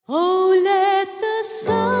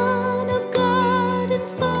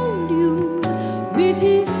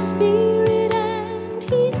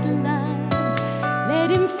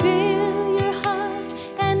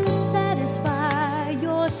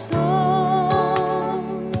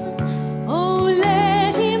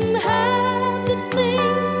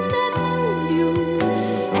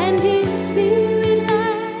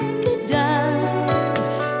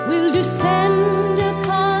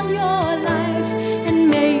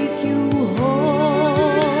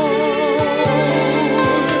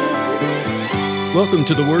Welcome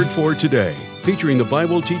to the Word for Today, featuring the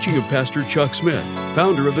Bible teaching of Pastor Chuck Smith,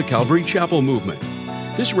 founder of the Calvary Chapel Movement.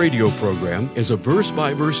 This radio program is a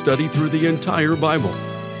verse-by-verse study through the entire Bible.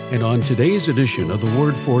 And on today's edition of the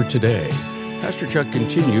Word for Today, Pastor Chuck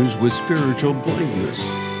continues with spiritual blindness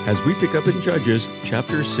as we pick up in Judges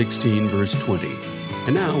chapter 16, verse 20.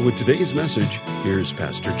 And now, with today's message, here's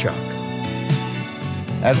Pastor Chuck.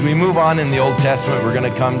 As we move on in the Old Testament, we're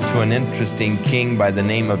going to come to an interesting king by the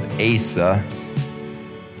name of Asa,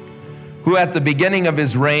 who at the beginning of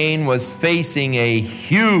his reign was facing a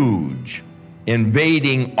huge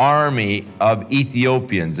invading army of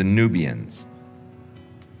Ethiopians and Nubians.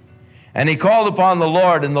 And he called upon the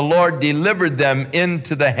Lord, and the Lord delivered them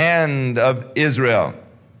into the hand of Israel.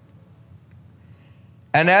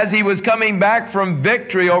 And as he was coming back from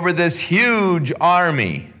victory over this huge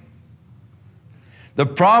army, the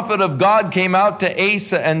prophet of God came out to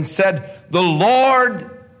Asa and said, "The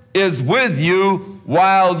Lord is with you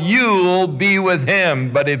while you'll be with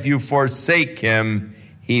him. But if you forsake him,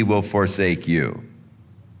 he will forsake you."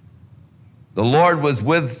 The Lord was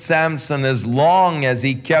with Samson as long as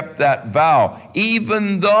he kept that vow,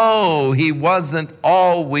 even though he wasn't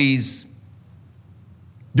always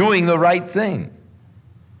doing the right thing.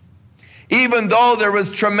 Even though there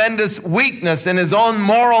was tremendous weakness in his own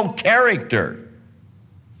moral character.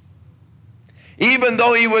 Even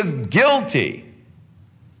though he was guilty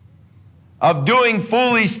of doing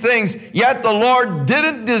foolish things, yet the Lord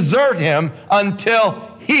didn't desert him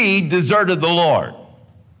until he deserted the Lord.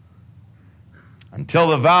 Until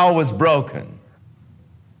the vow was broken.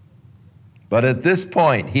 But at this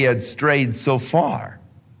point, he had strayed so far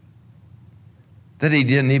that he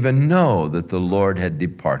didn't even know that the Lord had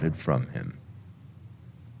departed from him.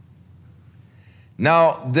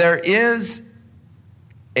 Now, there is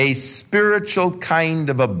a spiritual kind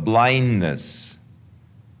of a blindness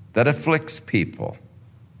that afflicts people.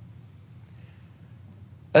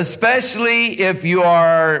 Especially if you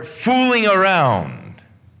are fooling around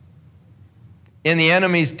in the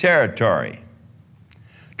enemy's territory,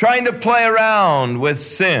 trying to play around with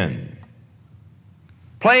sin,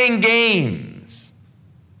 playing games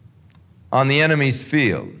on the enemy's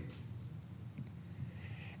field.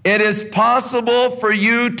 It is possible for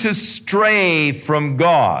you to stray from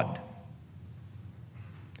God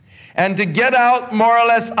and to get out more or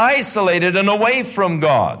less isolated and away from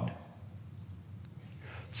God.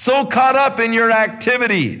 So caught up in your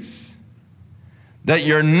activities that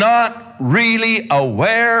you're not really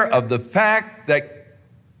aware of the fact that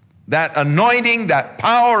that anointing, that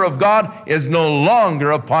power of God is no longer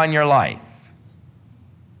upon your life.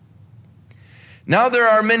 Now there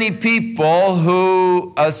are many people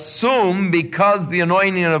who assume because the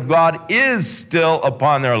anointing of God is still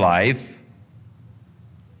upon their life,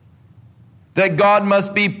 that God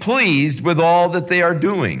must be pleased with all that they are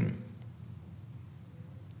doing.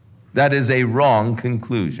 That is a wrong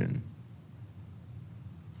conclusion.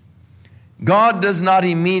 God does not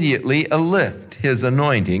immediately lift his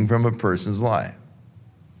anointing from a person's life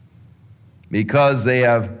because they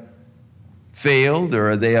have failed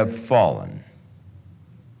or they have fallen.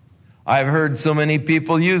 I've heard so many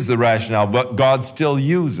people use the rationale, but God still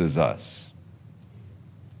uses us.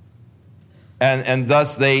 And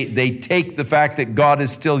thus they take the fact that God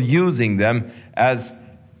is still using them as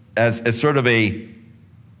sort of a,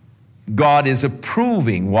 God is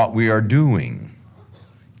approving what we are doing.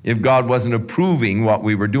 If God wasn't approving what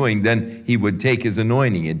we were doing, then he would take his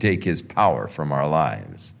anointing and take his power from our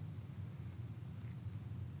lives.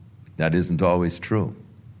 That isn't always true.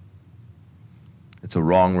 It's a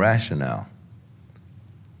wrong rationale.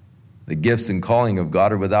 The gifts and calling of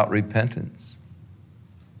God are without repentance.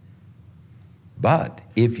 But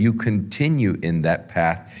if you continue in that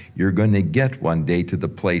path, you're going to get one day to the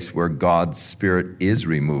place where God's Spirit is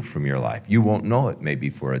removed from your life. You won't know it maybe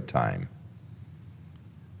for a time.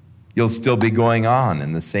 You'll still be going on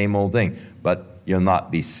in the same old thing, but you'll not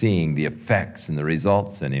be seeing the effects and the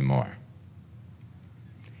results anymore.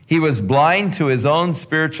 He was blind to his own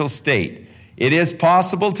spiritual state. It is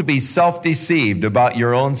possible to be self-deceived about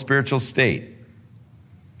your own spiritual state.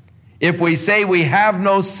 If we say we have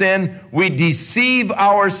no sin, we deceive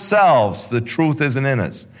ourselves. The truth isn't in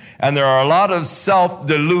us. And there are a lot of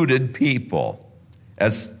self-deluded people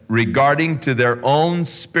as regarding to their own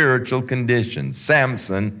spiritual condition.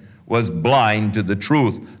 Samson was blind to the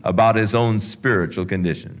truth about his own spiritual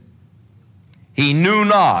condition. He knew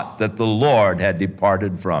not that the Lord had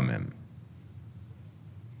departed from him.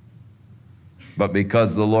 But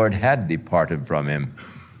because the Lord had departed from him,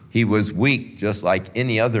 he was weak just like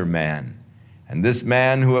any other man. And this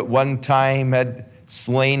man who at one time had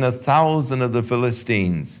slain 1,000 of the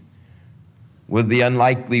Philistines with the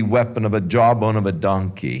unlikely weapon of a jawbone of a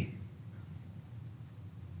donkey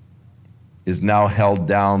is now held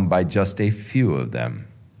down by just a few of them,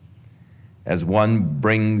 as one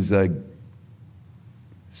brings a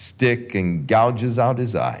stick and gouges out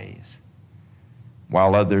his eyes,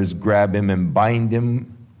 while others grab him and bind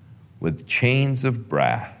him with chains of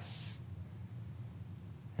brass,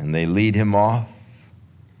 and they lead him off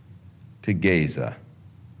to Gaza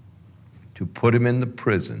to put him in the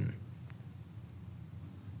prison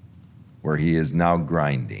where he is now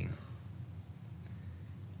grinding.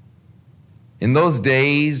 In those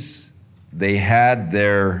days, they had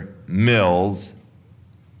their mills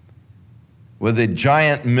with the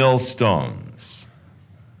giant millstones,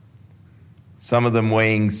 some of them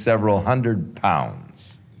weighing several hundred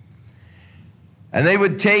pounds. And they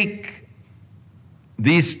would take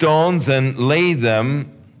these stones and lay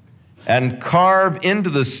them and carve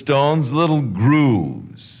into the stones little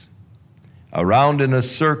grooves around in a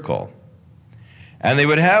circle. And they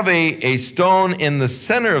would have a stone in the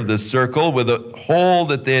center of the circle with a hole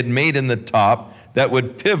that they had made in the top that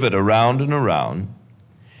would pivot around and around.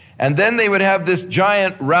 And then they would have this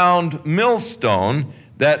giant round millstone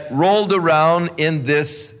that rolled around in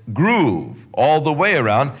this groove all the way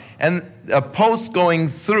around, and a post going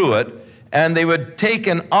through it, and they would take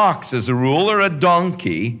an ox as a rule, or a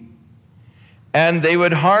donkey, and they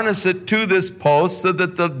would harness it to this post so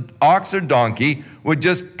that the ox or donkey would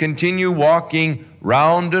just continue walking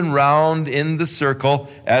round and round in the circle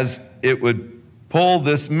as it would pull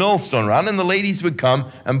this millstone around, and the ladies would come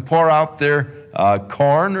and pour out their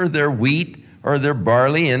corn or their wheat or their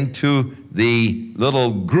barley into the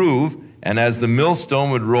little groove, and as the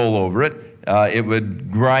millstone would roll over it, it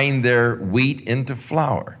would grind their wheat into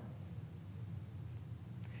flour.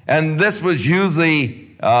 And this was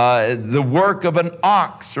usually the work of an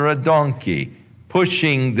ox or a donkey,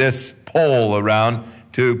 pushing this pole around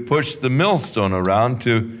to push the millstone around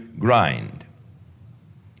to grind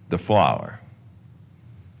the flour.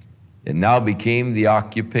 It now became the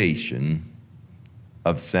occupation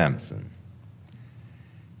of Samson.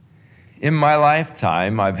 In my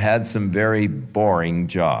lifetime, I've had some very boring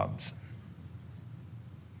jobs.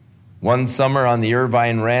 One summer on the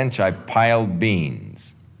Irvine Ranch, I piled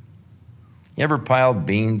beans. You ever piled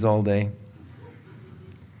beans all day?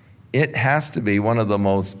 It has to be one of the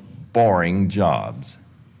most boring jobs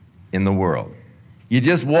in the world. You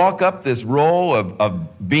just walk up this row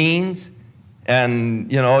of beans,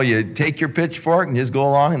 and you take your pitchfork and just go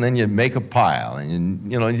along, and then you make a pile,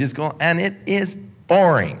 and you just go, and it is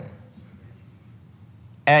boring.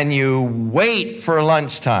 And you wait for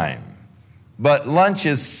lunchtime, but lunch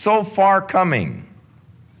is so far coming.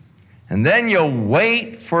 And then you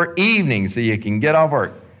wait for evening so you can get off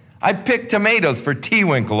work. I picked tomatoes for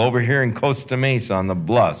T-Winkle over here in Costa Mesa on the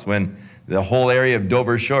bluffs when the whole area of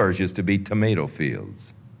Dover Shores used to be tomato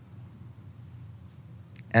fields.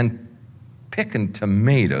 And picking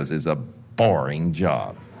tomatoes is a boring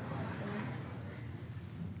job.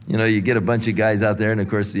 You get a bunch of guys out there, and of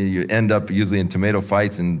course you end up usually in tomato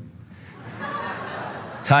fights, and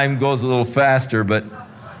time goes a little faster, but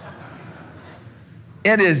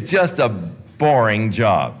it is just a boring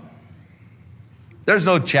job. There's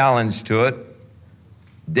no challenge to it.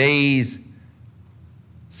 Days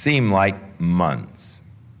seem like months.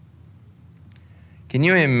 Can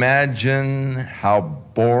you imagine how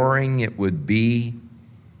boring it would be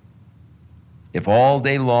if all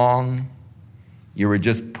day long you were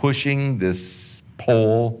just pushing this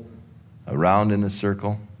pole around in a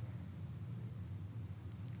circle?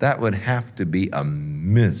 That would have to be a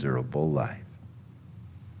miserable life.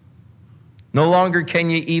 No longer can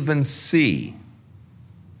you even see.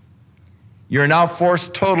 You're now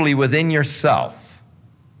forced totally within yourself.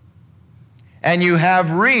 And you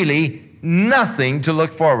have really nothing to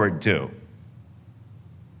look forward to.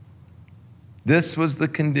 This was the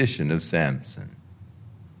condition of Samson.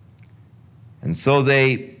 And so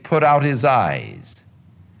they put out his eyes.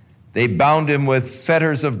 They bound him with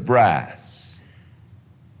fetters of brass.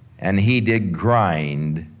 And he did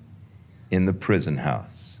grind in the prison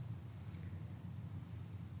house.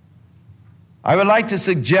 I would like to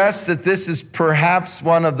suggest that this is perhaps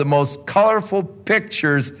one of the most colorful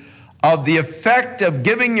pictures of the effect of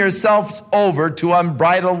giving yourselves over to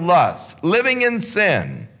unbridled lust, living in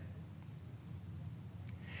sin.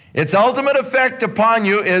 Its ultimate effect upon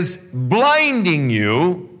you is blinding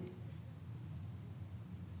you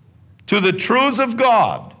to the truths of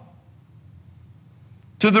God,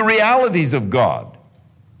 to the realities of God.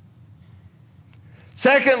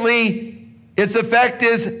 Secondly, its effect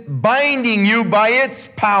is binding you by its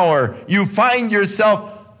power. You find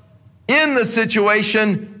yourself in the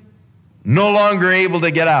situation no longer able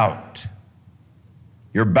to get out.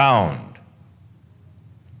 You're bound.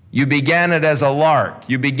 You began it as a lark.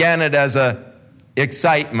 You began it as a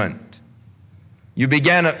excitement. You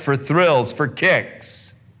began it for thrills, for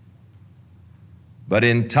kicks. But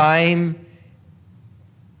in time,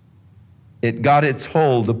 it got its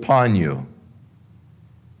hold upon you.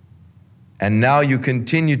 And now you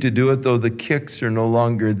continue to do it, though the kicks are no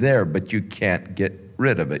longer there, but you can't get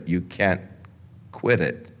rid of it. You can't quit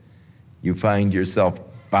it. You find yourself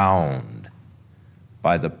bound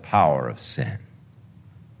by the power of sin.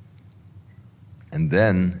 And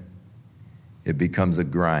then it becomes a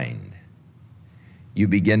grind. You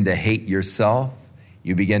begin to hate yourself.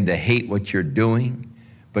 You begin to hate what you're doing.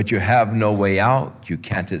 But you have no way out. You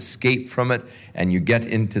can't escape from it. And you get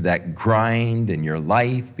into that grind, and your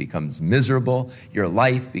life becomes miserable. Your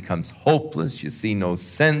life becomes hopeless. You see no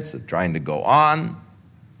sense of trying to go on.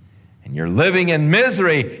 And you're living in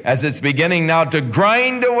misery as it's beginning now to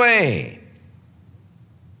grind away.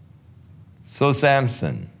 So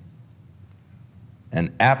Samson,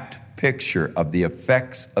 an apt picture of the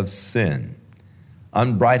effects of sin,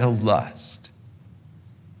 unbridled lust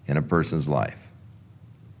in a person's life.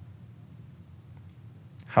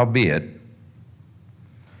 Howbeit,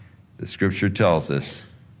 the scripture tells us,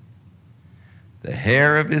 the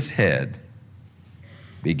hair of his head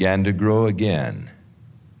began to grow again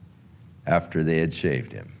after they had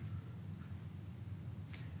shaved him.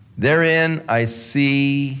 Therein I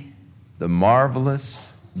see the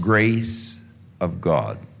marvelous grace of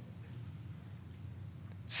God.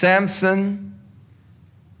 Samson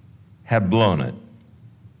had blown it.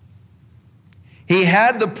 He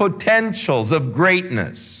had the potentials of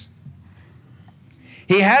greatness.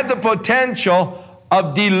 He had the potential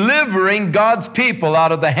of delivering God's people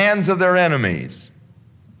out of the hands of their enemies.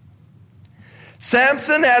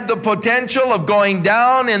 Samson had the potential of going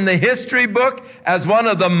down in the history book as one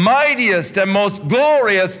of the mightiest and most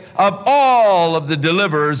glorious of all of the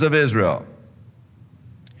deliverers of Israel.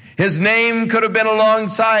 His name could have been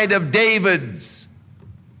alongside of David's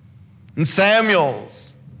and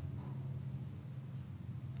Samuel's.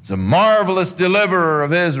 He's a marvelous deliverer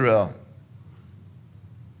of Israel.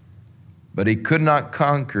 But he could not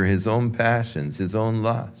conquer his own passions, his own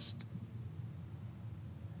lust.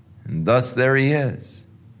 And thus there he is,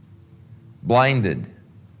 blinded,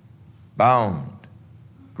 bound,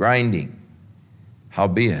 grinding.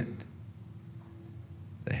 Howbeit,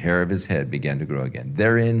 the hair of his head began to grow again.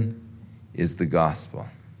 Therein is the gospel.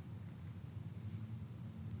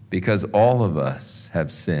 Because all of us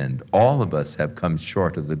have sinned. All of us have come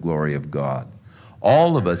short of the glory of God.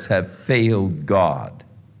 All of us have failed God.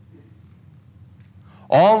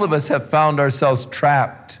 All of us have found ourselves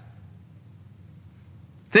trapped,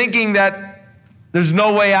 thinking that there's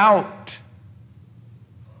no way out.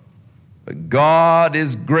 But God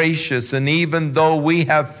is gracious, and even though we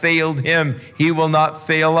have failed Him, He will not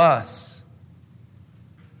fail us.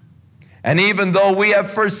 And even though we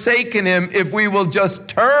have forsaken Him, if we will just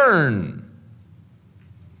turn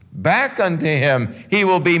back unto Him, He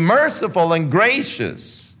will be merciful and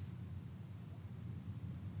gracious.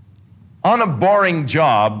 On a boring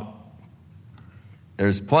job,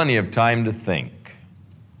 there's plenty of time to think.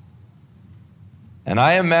 And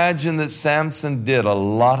I imagine that Samson did a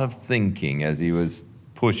lot of thinking as he was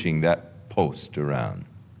pushing that post around.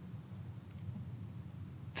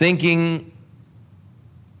 Thinking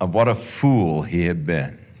of what a fool he had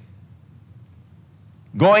been.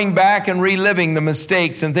 Going back and reliving the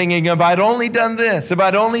mistakes and thinking, if I'd only done this, if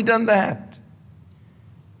I'd only done that,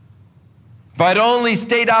 if I'd only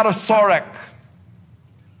stayed out of Sorek,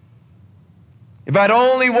 if I'd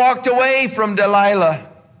only walked away from Delilah,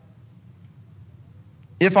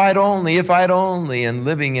 if I'd only, and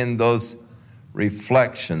living in those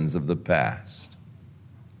reflections of the past.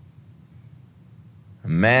 A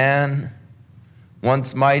man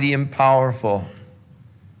once mighty and powerful,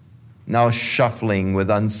 now shuffling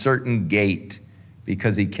with uncertain gait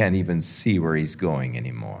because he can't even see where he's going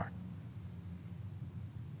anymore.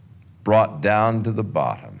 Brought down to the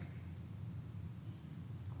bottom.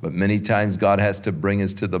 But many times God has to bring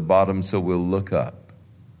us to the bottom so we'll look up.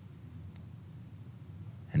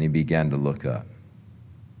 And he began to look up.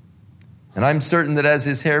 And I'm certain that as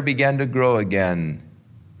his hair began to grow again,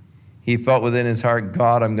 he felt within his heart,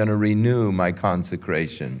 God, I'm going to renew my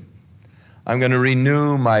consecration. I'm going to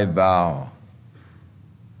renew my vow.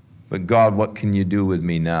 But God, what can you do with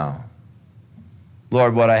me now?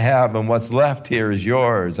 Lord, what I have and what's left here is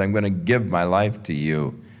yours. I'm going to give my life to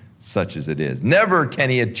you, such as it is. Never can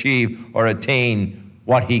he achieve or attain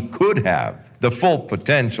what he could have, the full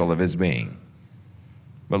potential of his being.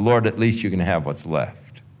 But Lord, at least you can have what's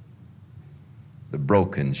left. the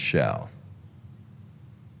broken shell.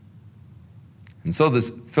 And so the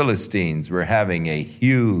Philistines were having a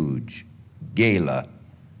huge gala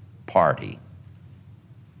party.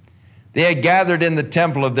 They had gathered in the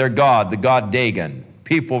temple of their god, the god Dagon.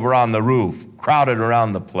 People were on the roof, crowded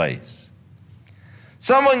around the place.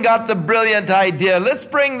 Someone got the brilliant idea, let's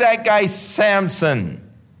bring that guy Samson.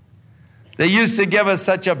 They used to give us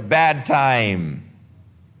such a bad time.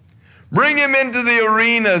 Bring him into the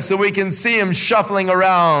arena so we can see him shuffling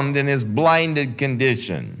around in his blinded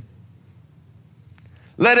condition.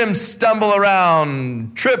 Let him stumble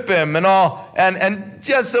around, trip him and all, and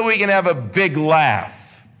just so we can have a big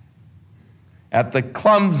laugh at the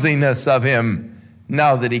clumsiness of him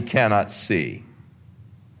now that he cannot see.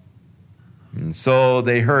 And so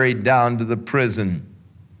they hurried down to the prison,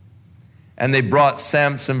 and they brought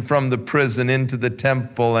Samson from the prison into the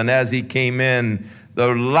temple, and as he came in, the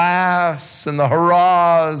laughs and the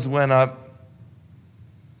hurrahs went up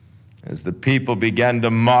as the people began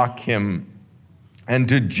to mock him and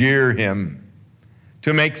to jeer him,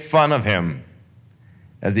 to make fun of him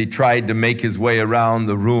as he tried to make his way around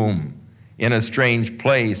the room in a strange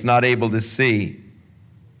place, not able to see.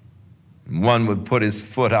 One would put his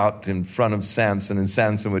foot out in front of Samson, and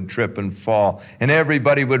Samson would trip and fall, and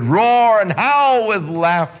everybody would roar and howl with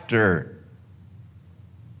laughter.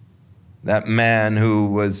 That man who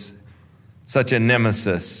was such a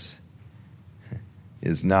nemesis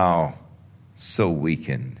is now so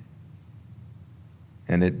weakened,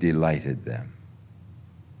 and it delighted them.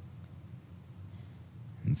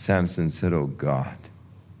 And Samson said, "Oh God,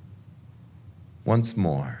 once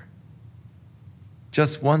more,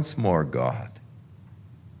 just once more, God.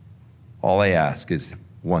 All I ask is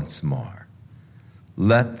once more.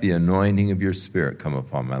 Let the anointing of your Spirit come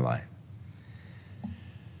upon my life."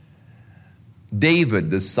 David,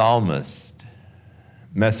 the psalmist,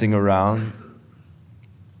 messing around,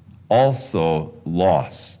 also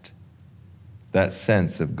lost that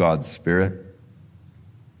sense of God's Spirit.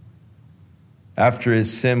 After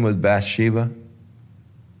his sin with Bathsheba,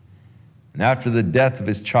 and after the death of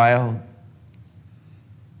his child,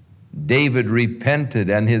 David repented,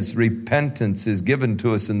 and his repentance is given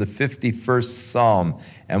to us in the 51st Psalm.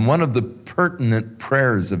 And one of the pertinent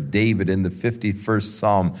prayers of David in the 51st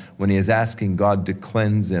Psalm, when he is asking God to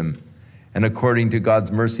cleanse him, and according to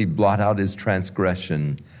God's mercy, blot out his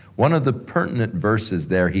transgression, one of the pertinent verses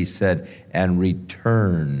there, he said, "And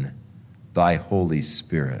return thy Holy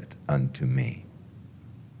Spirit unto me."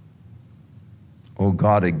 Oh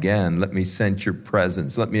God, again, let me sense your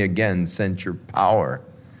presence. Let me again sense your power.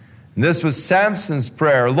 And this was Samson's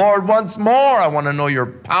prayer. Lord, once more, I want to know your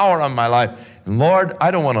power on my life. And Lord,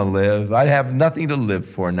 I don't want to live. I have nothing to live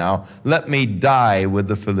for now. Let me die with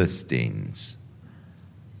the Philistines.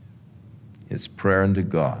 His prayer unto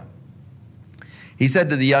God. He said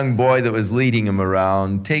to the young boy that was leading him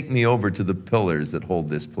around, "Take me over to the pillars that hold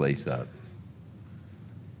this place up."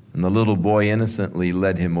 And the little boy innocently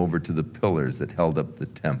led him over to the pillars that held up the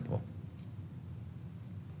temple.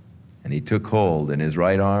 And he took hold in his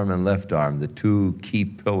right arm and left arm, the two key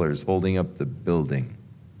pillars holding up the building.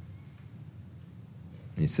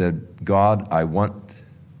 He said, "God, I want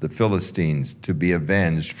the Philistines to be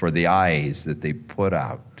avenged for the eyes that they put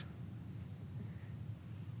out."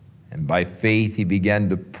 And by faith he began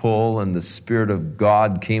to pull, and the Spirit of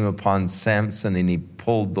God came upon Samson, and he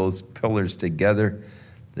pulled those pillars together.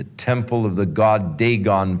 The temple of the god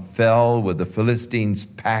Dagon fell with the Philistines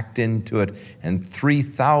packed into it, and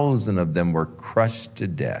 3,000 of them were crushed to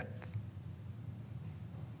death.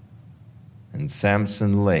 And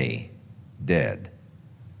Samson lay dead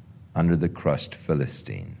under the crushed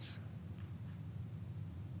Philistines.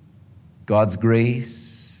 God's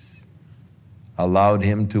grace allowed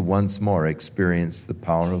him to once more experience the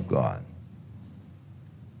power of God.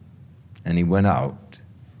 And he went out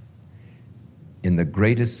in the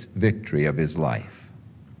greatest victory of his life.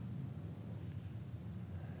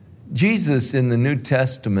 Jesus in the New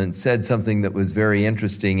Testament said something that was very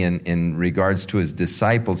interesting in regards to his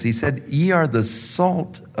disciples. He said, "Ye are the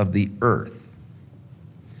salt of the earth.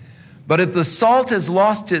 But if the salt has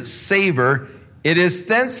lost its savor, it is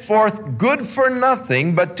thenceforth good for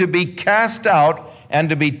nothing but to be cast out and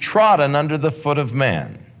to be trodden under the foot of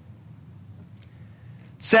man."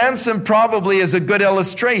 Samson probably is a good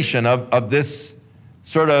illustration of this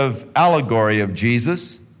sort of allegory of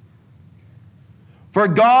Jesus. For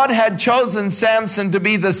God had chosen Samson to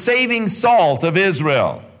be the saving salt of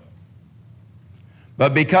Israel.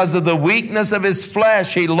 But because of the weakness of his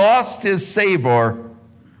flesh, he lost his savor,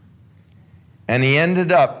 and he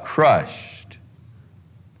ended up crushed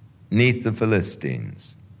 'neath the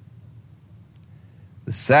Philistines. The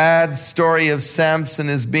The sad story of Samson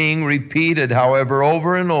is being repeated, however,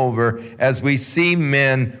 over and over as we see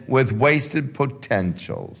men with wasted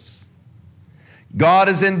potentials. God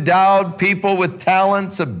has endowed people with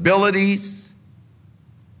talents, abilities,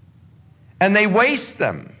 and they waste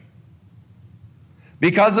them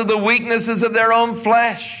because of the weaknesses of their own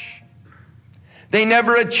flesh. They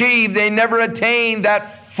never achieve, they never attain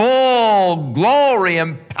that full glory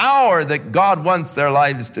and power that God wants their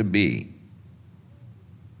lives to be.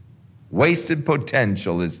 Wasted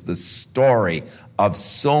potential is the story of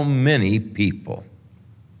so many people.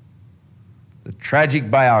 The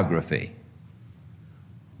tragic biography,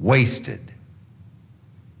 wasted.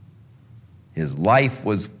 His life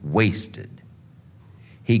was wasted.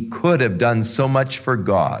 He could have done so much for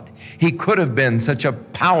God. He could have been such a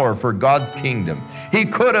power for God's kingdom. He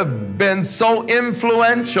could have been so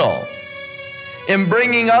influential in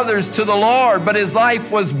bringing others to the Lord, but his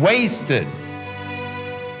life was wasted.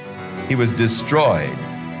 He was destroyed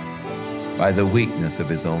by the weakness of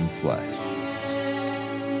his own flesh.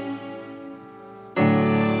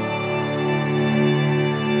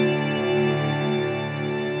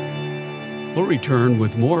 We'll return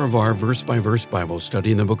with more of our verse-by-verse Bible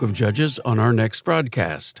study in the book of Judges on our next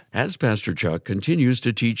broadcast, as Pastor Chuck continues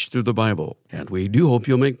to teach through the Bible, and we do hope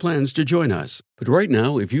you'll make plans to join us. But right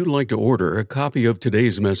now, if you'd like to order a copy of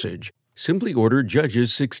today's message, simply order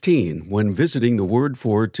Judges 16 when visiting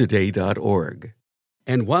thewordfortoday.org.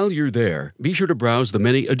 And while you're there, be sure to browse the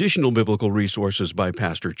many additional biblical resources by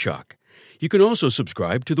Pastor Chuck. You can also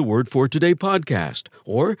subscribe to the Word for Today podcast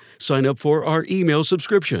or sign up for our email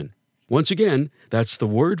subscription. Once again, that's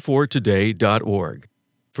thewordfortoday.org.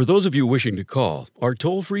 For those of you wishing to call, our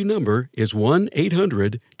toll-free number is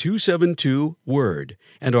 1-800-272-WORD,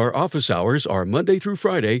 and our office hours are Monday through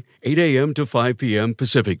Friday, 8 a.m. to 5 p.m.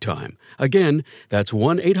 Pacific Time. Again, that's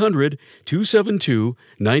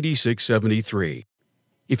 1-800-272-9673.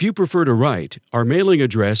 If you prefer to write, our mailing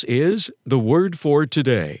address is The Word for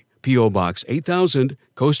Today, P.O. Box 8000,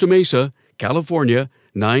 Costa Mesa, California,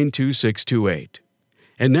 92628.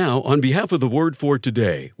 And now, on behalf of the Word for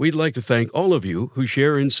Today, we'd like to thank all of you who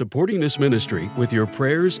share in supporting this ministry with your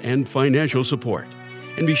prayers and financial support.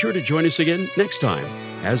 And be sure to join us again next time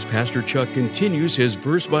as Pastor Chuck continues his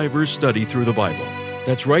verse-by-verse study through the Bible.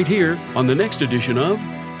 That's right here on the next edition of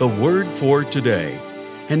The Word for Today.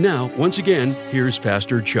 And now, once again, here's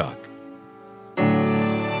Pastor Chuck.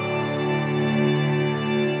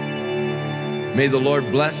 May the Lord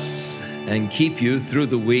bless and keep you through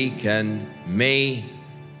the week, and may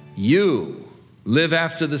you live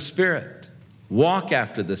after the Spirit, walk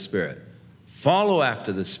after the Spirit, follow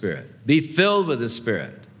after the Spirit, be filled with the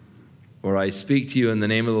Spirit. For I speak to you in the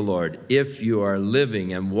name of the Lord, if you are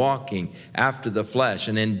living and walking after the flesh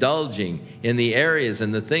and indulging in the areas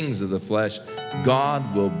and the things of the flesh,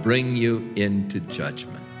 God will bring you into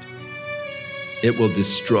judgment. It will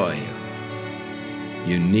destroy you.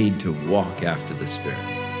 You need to walk after the Spirit,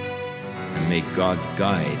 and may God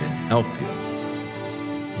guide and help you.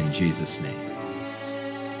 In Jesus' name.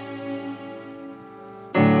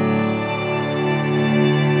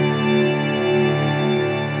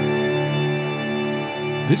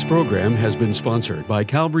 This program has been sponsored by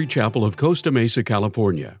Calvary Chapel of Costa Mesa,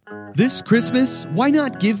 California. This Christmas, why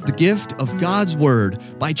not give the gift of God's Word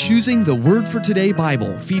by choosing the Word for Today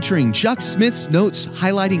Bible, featuring Chuck Smith's notes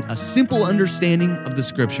highlighting a simple understanding of the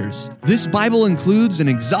Scriptures. This Bible includes an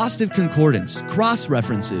exhaustive concordance,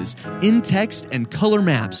 cross-references, in-text and color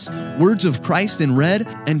maps, words of Christ in red,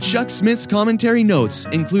 and Chuck Smith's commentary notes,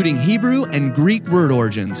 including Hebrew and Greek word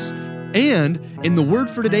origins. And in the Word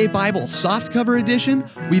for Today Bible softcover edition,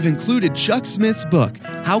 we've included Chuck Smith's book,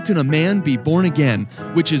 How Can a Man Be Born Again?,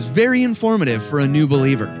 which is very informative for a new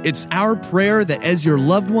believer. It's our prayer that as your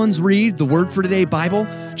loved ones read the Word for Today Bible,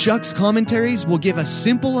 Chuck's commentaries will give a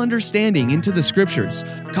simple understanding into the Scriptures,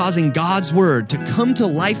 causing God's Word to come to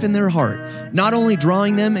life in their heart, not only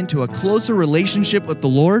drawing them into a closer relationship with the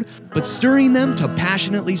Lord, but stirring them to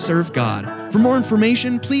passionately serve God. For more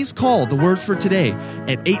information, please call the Word for Today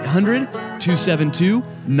at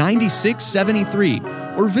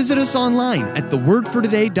 800-272-9673 or visit us online at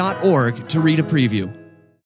thewordfortoday.org to read a preview.